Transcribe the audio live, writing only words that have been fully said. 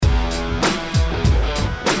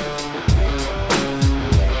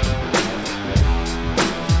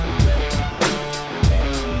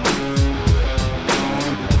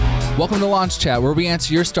Welcome to Launch Chat, where we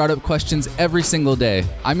answer your startup questions every single day.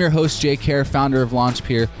 I'm your host, Jay Kerr, founder of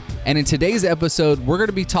LaunchPeer, and in today's episode, we're going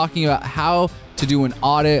to be talking about how to do an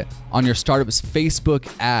audit on your startup's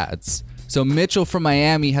Facebook ads. So Mitchell from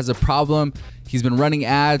Miami has a problem. He's been running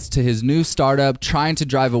ads to his new startup, trying to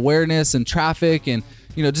drive awareness and traffic and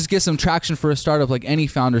just get some traction for a startup like any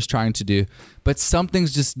founder's trying to do. But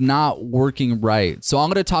something's just not working right. So I'm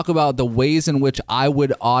going to talk about the ways in which I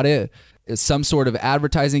would audit some sort of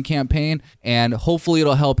advertising campaign, and hopefully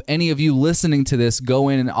it'll help any of you listening to this go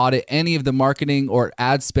in and audit any of the marketing or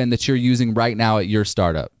ad spend that you're using right now at your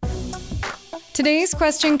startup. Today's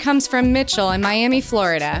question comes from Mitchell in Miami,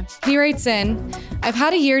 Florida. He writes in, I've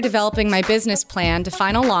had a year developing my business plan to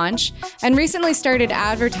final launch and recently started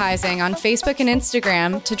advertising on Facebook and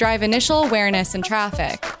Instagram to drive initial awareness and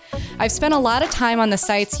traffic. I've spent a lot of time on the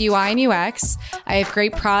site's UI and UX. I have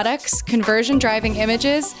great products, conversion-driving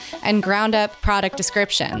images, and ground-up product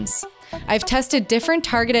descriptions. I've tested different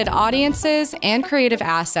targeted audiences and creative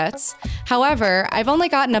assets. However, I've only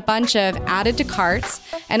gotten a bunch of added to carts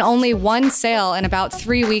and only one sale in about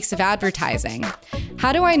 3 weeks of advertising.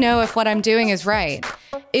 How do I know if what I'm doing is right?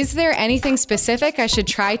 Is there anything specific I should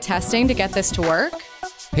try testing to get this to work?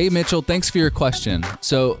 Hey, Mitchell, thanks for your question.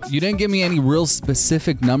 So you didn't give me any real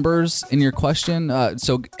specific numbers in your question.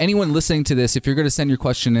 So anyone listening to this, if you're going to send your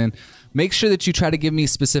question in, make sure that you try to give me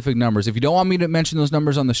specific numbers. If you don't want me to mention those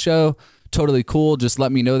numbers on the show, totally cool. Just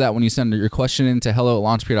let me know that when you send your question in to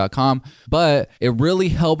hello@launchpeer.com. But it really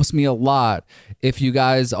helps me a lot if you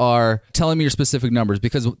guys are telling me your specific numbers,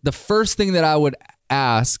 because the first thing that I would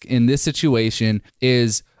ask in this situation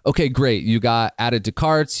is, okay, great. You got added to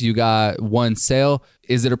carts. You got one sale.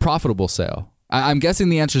 Is it a profitable sale? I'm guessing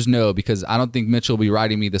the answer is no, because I don't think Mitchell will be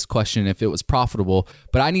writing me this question if it was profitable,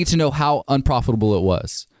 but I need to know how unprofitable it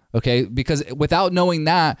was. Okay, because without knowing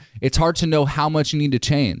that, it's hard to know how much you need to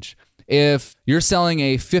change. If you're selling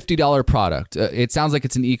a $50 product, it sounds like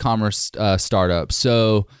it's an e-commerce startup.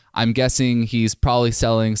 So I'm guessing he's probably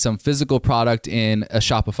selling some physical product in a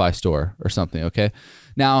Shopify store or something, okay?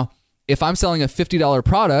 Now, if I'm selling a $50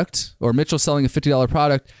 product, or Mitchell's selling a $50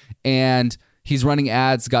 product, and he's running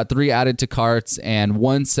ads, got 3 added to carts and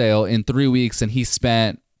 1 sale in 3 weeks, and he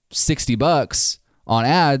spent $60 on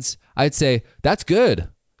ads, I'd say, that's good.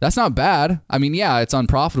 That's not bad. I mean, yeah, it's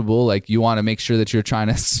unprofitable. Like, you want to make sure that you're trying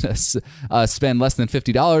to spend less than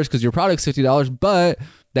 $50 because your product's $50, but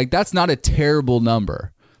like, that's not a terrible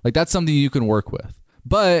number. Like, that's something you can work with.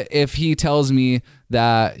 But if he tells me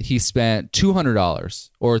that he spent $200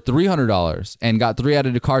 or $300 and got 3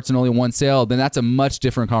 added to carts and only 1 sale, then that's a much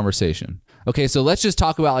different conversation. Okay, so let's just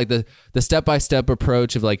talk about like the step-by-step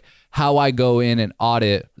approach of like how I go in and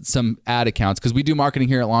audit some ad accounts, because we do marketing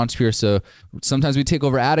here at LaunchPeer. So sometimes we take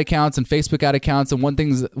over ad accounts and Facebook ad accounts. And one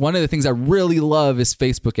of the things I really love is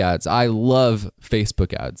Facebook ads. I love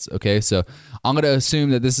Facebook ads. Okay, so I'm going to assume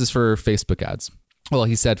that this is for Facebook ads. Well,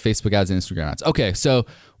 he said Facebook ads and Instagram ads. Okay, so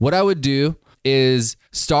what I would do is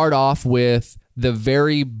start off with the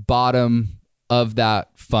very bottom of that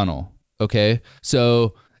funnel. Okay,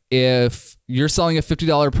 so if you're selling a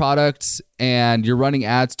 $50 product and you're running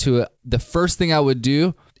ads to it, the first thing I would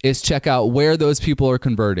do is check out where those people are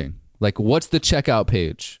converting. Like, what's the checkout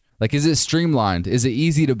page? Like, is it streamlined? Is it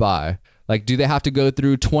easy to buy? Like, do they have to go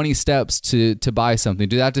through 20 steps to buy something?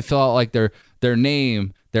 Do they have to fill out like their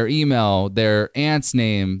name, their email, their aunt's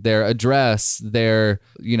name, their address, their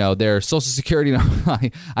social security number?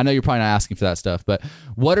 I know you're probably not asking for that stuff, but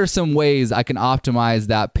what are some ways I can optimize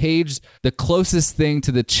that page, the closest thing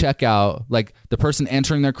to the checkout, like the person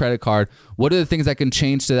entering their credit card? What are the things I can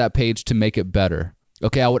change to that page to make it better?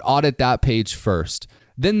 Okay, I would audit that page first.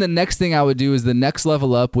 Then the next thing I would do is the next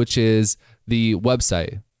level up, which is the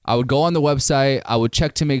website. I would go on the website, I would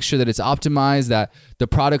check to make sure that it's optimized, that the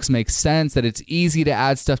products make sense, that it's easy to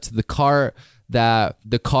add stuff to the cart, that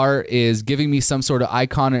the cart is giving me some sort of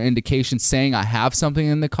icon or indication saying I have something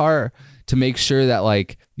in the cart, to make sure that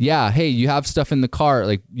like, yeah, hey, you have stuff in the cart,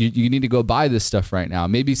 like you need to go buy this stuff right now.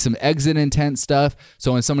 Maybe some exit intent stuff.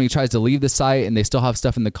 So when somebody tries to leave the site and they still have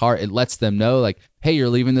stuff in the cart, it lets them know like, hey, you're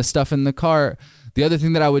leaving this stuff in the cart. The other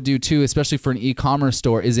thing that I would do too, especially for an e-commerce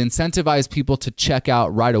store, is incentivize people to check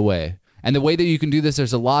out right away. And the way that you can do this,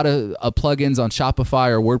 there's a lot of plugins on Shopify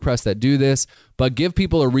or WordPress that do this, but give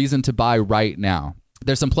people a reason to buy right now.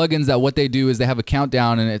 There's some plugins that what they do is they have a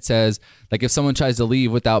countdown, and it says, like, if someone tries to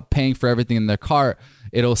leave without paying for everything in their cart,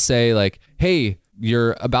 it'll say like, hey,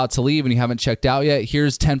 you're about to leave and you haven't checked out yet.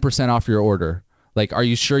 Here's 10% off your order. Like, are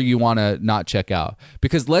you sure you want to not check out?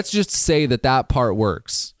 Because let's just say that part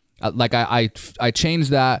works. Like I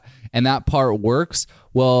changed that and that part works.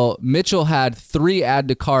 Well, Mitchell had 3 add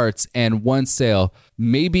to carts and 1 sale.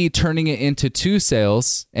 Maybe turning it into 2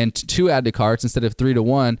 sales and 2 add to carts instead of 3 to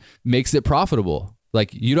 1 makes it profitable.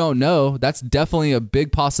 Like, you don't know. That's definitely a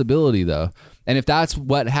big possibility though. And if that's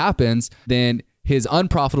what happens, then his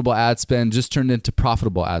unprofitable ad spend just turned into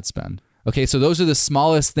profitable ad spend. Okay, so those are the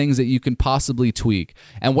smallest things that you can possibly tweak.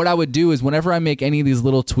 And what I would do is whenever I make any of these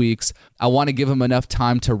little tweaks, I want to give them enough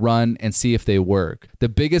time to run and see if they work. The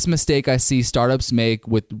biggest mistake I see startups make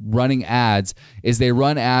with running ads is they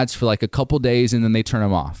run ads for like a couple days and then they turn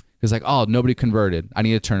them off. It's like, oh, nobody converted. I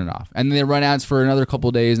need to turn it off. And then they run ads for another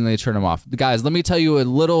couple days and they turn them off. Guys, let me tell you a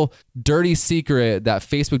little dirty secret that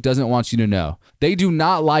Facebook doesn't want you to know. They do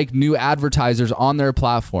not like new advertisers on their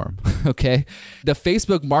platform, okay? The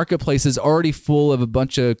Facebook marketplace is already full of a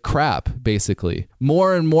bunch of crap, basically.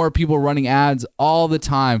 More and more people running ads all the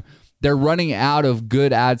time. They're running out of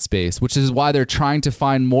good ad space, which is why they're trying to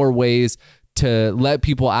find more ways to let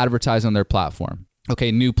people advertise on their platform.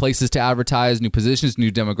 Okay, new places to advertise, new positions,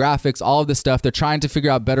 new demographics, all of this stuff. They're trying to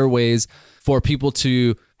figure out better ways for people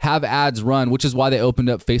to have ads run, which is why they opened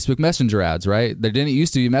up Facebook Messenger ads, right? There didn't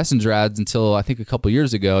used to be Messenger ads until I think a couple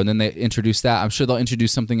years ago, and then they introduced that. I'm sure they'll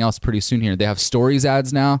introduce something else pretty soon here. They have stories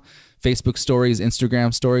ads now, Facebook stories,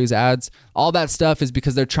 Instagram stories ads. All that stuff is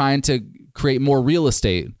because they're trying to create more real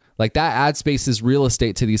estate. Like, that ad space is real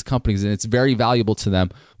estate to these companies and it's very valuable to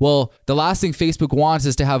them. Well, the last thing Facebook wants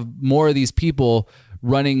is to have more of these people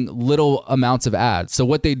running little amounts of ads. So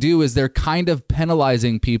what they do is they're kind of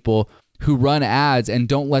penalizing people who run ads and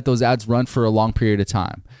don't let those ads run for a long period of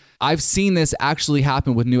time. I've seen this actually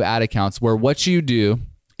happen with new ad accounts where what you do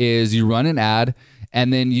is you run an ad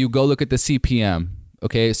and then you go look at the CPM.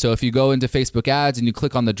 Okay, so if you go into Facebook ads and you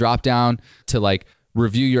click on the drop down to like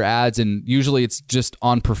review your ads, and usually it's just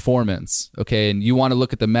on performance, okay? And you want to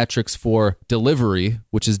look at the metrics for delivery,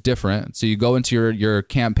 which is different. So you go into your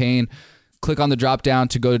campaign, click on the drop down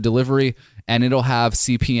to go to delivery, and it'll have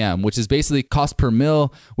CPM, which is basically cost per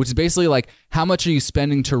mil, which is basically like how much are you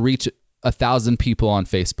spending to reach 1,000 people on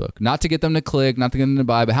Facebook? Not to get them to click, not to get them to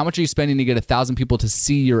buy, but how much are you spending to get 1,000 people to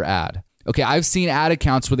see your ad? Okay, I've seen ad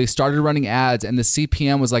accounts where they started running ads and the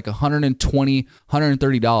CPM was like $120,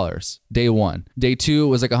 $130 day 1. Day 2, it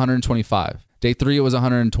was like $125. Day 3, it was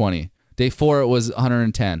 $120. Day 4, it was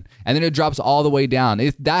 $110. And then it drops all the way down.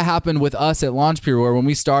 That happened with us at Launchpure, where when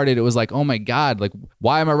we started, it was like, oh my God, like,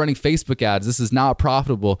 why am I running Facebook ads? This is not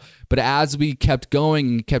profitable. But as we kept going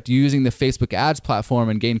and kept using the Facebook ads platform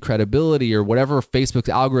and gained credibility, or whatever Facebook's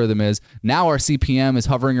algorithm is, now our CPM is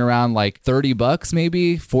hovering around like $30,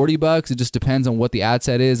 maybe $40. It just depends on what the ad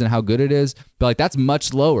set is and how good it is. But like, that's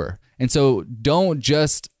much lower. And so don't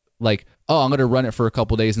just like, oh, I'm going to run it for a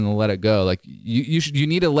couple days and then let it go. Like, you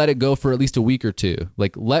need to let it go for at least a week or two.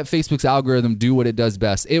 Like, let Facebook's algorithm do what it does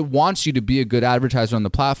best. It wants you to be a good advertiser on the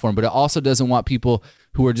platform, but it also doesn't want people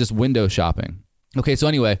who are just window shopping. Okay, so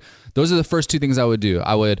anyway, those are the first 2 things I would do.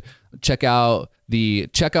 I would check out the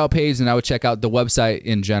checkout page and I would check out the website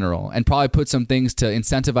in general and probably put some things to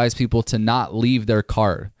incentivize people to not leave their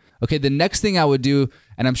cart. Okay, the next thing I would do,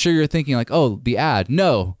 and I'm sure you're thinking like, oh, the ad.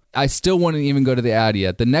 No, I still wouldn't even go to the ad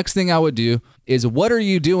yet. The next thing I would do is, what are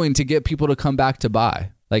you doing to get people to come back to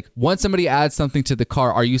buy? Like, once somebody adds something to the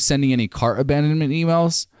cart, are you sending any cart abandonment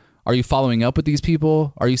emails? Are you following up with these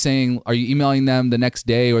people? Are you emailing them the next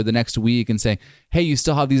day or the next week and saying, hey, you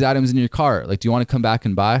still have these items in your cart. Like, do you want to come back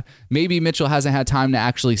and buy? Maybe Mitchell hasn't had time to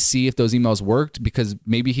actually see if those emails worked because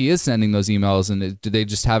maybe he is sending those emails and they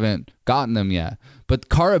just haven't gotten them yet. But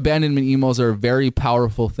cart abandonment emails are a very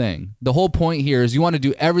powerful thing. The whole point here is you want to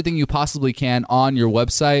do everything you possibly can on your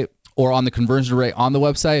website or on the conversion rate on the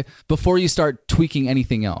website before you start tweaking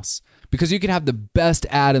anything else. Because you can have the best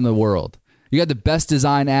ad in the world. You got the best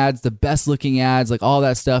design ads, the best looking ads, like all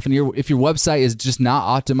that stuff. And if your website is just not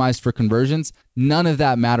optimized for conversions, none of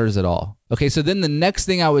that matters at all. Okay, so then the next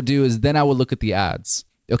thing I would do is then I would look at the ads.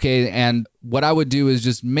 Okay, and what I would do is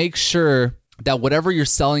just make sure that whatever you're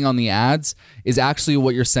selling on the ads is actually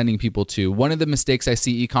what you're sending people to. One of the mistakes I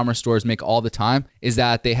see e-commerce stores make all the time is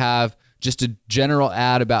that they have just a general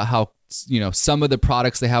ad about how, some of the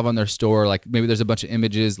products they have on their store, like maybe there's a bunch of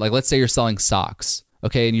images, like let's say you're selling socks.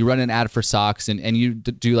 Okay, and you run an ad for socks and you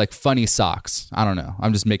do like funny socks. I don't know.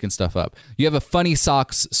 I'm just making stuff up. You have a funny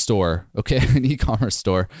socks store, okay, an e-commerce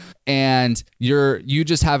store, and you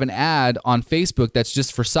just have an ad on Facebook that's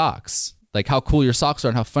just for socks. Like how cool your socks are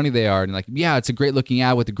and how funny they are. And like, yeah, it's a great looking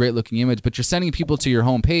ad with a great looking image, but you're sending people to your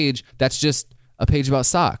home page that's just a page about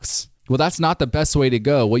socks. Well, that's not the best way to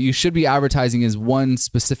go. What you should be advertising is one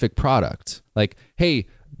specific product. Like, hey,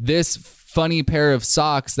 this funny pair of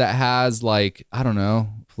socks that has like, I don't know,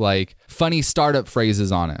 like funny startup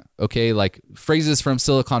phrases on it, okay? Like phrases from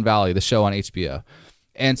Silicon Valley, the show on HBO.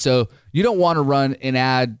 And so you don't want to run an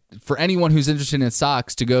ad for anyone who's interested in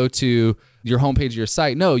socks to go to your homepage of your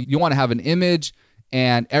site. No, you want to have an image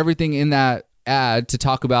and everything in that ad to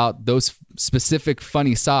talk about those specific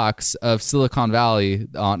funny socks of Silicon Valley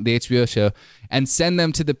on the HBO show and send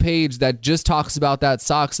them to the page that just talks about that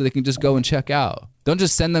sock so they can just go and check out. Don't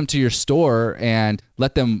just send them to your store and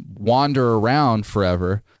let them wander around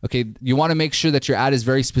forever. Okay, you want to make sure that your ad is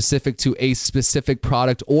very specific to a specific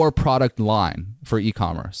product or product line for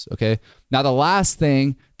e-commerce, okay? Now, the last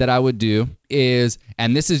thing that I would do is,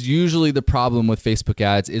 and this is usually the problem with Facebook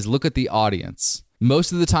ads, is look at the audience.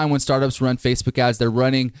 Most of the time when startups run Facebook ads, they're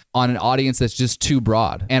running on an audience that's just too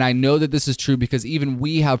broad. And I know that this is true because even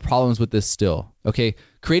we have problems with this still. Okay,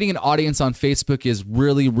 creating an audience on Facebook is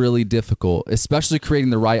really, really difficult, especially creating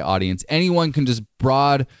the right audience. Anyone can just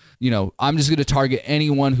broad, I'm just going to target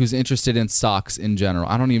anyone who's interested in socks in general.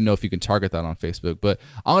 I don't even know if you can target that on Facebook, but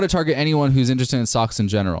I'm going to target anyone who's interested in socks in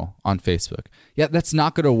general on Facebook. Yeah, that's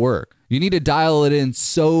not going to work. You need to dial it in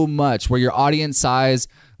so much where your audience size,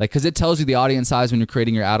 because it tells you the audience size when you're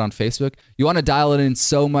creating your ad on Facebook. You want to dial it in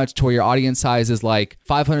so much to where your audience size is like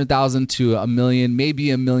 500,000 to 1 million, maybe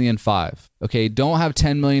 1.5 million. Okay, don't have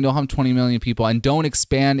 10 million, don't have 20 million people, and don't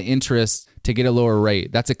expand interest to get a lower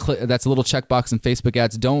rate. That's a little checkbox in Facebook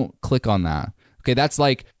ads. Don't click on that. Okay, that's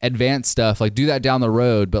like advanced stuff. Like do that down the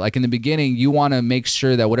road. But like in the beginning, you want to make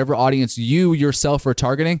sure that whatever audience you yourself are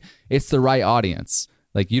targeting, it's the right audience.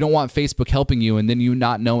 Like you don't want Facebook helping you and then you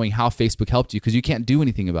not knowing how Facebook helped you because you can't do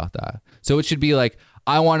anything about that. So it should be like,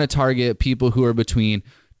 I want to target people who are between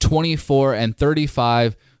 24 and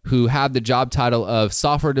 35 who have the job title of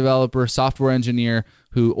software developer, software engineer,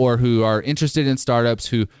 who are interested in startups,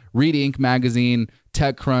 who read Inc. magazine,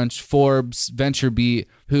 TechCrunch, Forbes, VentureBeat,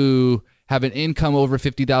 who have an income over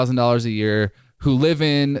 $50,000 a year, who live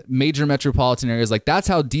in major metropolitan areas. Like that's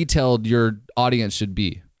how detailed your audience should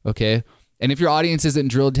be, okay? And if your audience isn't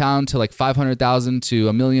drilled down to like 500,000 to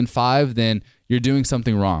 1.5 million, then you're doing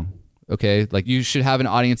something wrong. Okay, like you should have an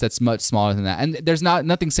audience that's much smaller than that. And there's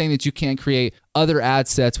nothing saying that you can't create other ad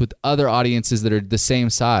sets with other audiences that are the same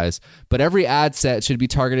size. But every ad set should be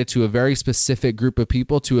targeted to a very specific group of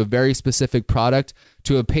people, to a very specific product,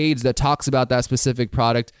 to a page that talks about that specific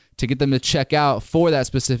product, to get them to check out for that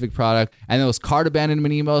specific product. And those cart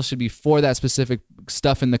abandonment emails should be for that specific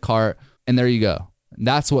stuff in the cart. And there you go.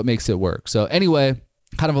 That's what makes it work. So anyway,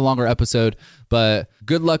 kind of a longer episode, but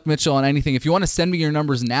good luck, Mitchell, on anything. If you want to send me your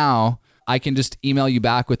numbers now, I can just email you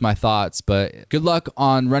back with my thoughts, but good luck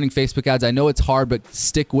on running Facebook ads. I know it's hard, but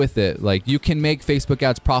stick with it. Like you can make Facebook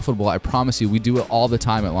ads profitable. I promise you, we do it all the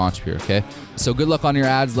time at Launchpeer, okay? So good luck on your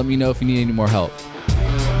ads. Let me know if you need any more help.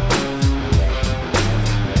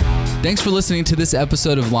 Thanks for listening to this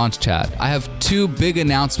episode of Launch Chat. I have 2 big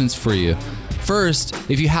announcements for you. First,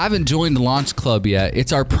 if you haven't joined Launch Club yet,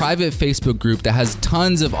 it's our private Facebook group that has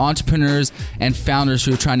tons of entrepreneurs and founders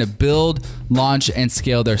who are trying to build, launch, and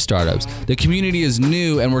scale their startups. The community is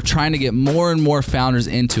new and we're trying to get more and more founders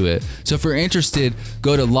into it. So if you're interested,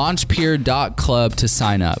 go to launchpeer.club to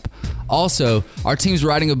sign up. Also, our team's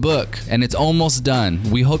writing a book and it's almost done.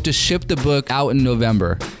 We hope to ship the book out in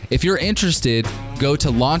November. If you're interested, go to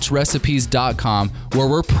launchrecipes.com where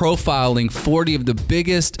we're profiling 40 of the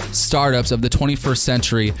biggest startups of the 21st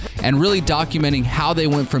century and really documenting how they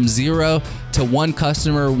went from 0 to 1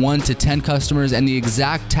 customer, 1 to 10 customers, and the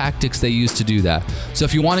exact tactics they used to do that. So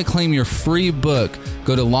if you want to claim your free book,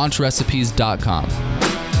 go to launchrecipes.com.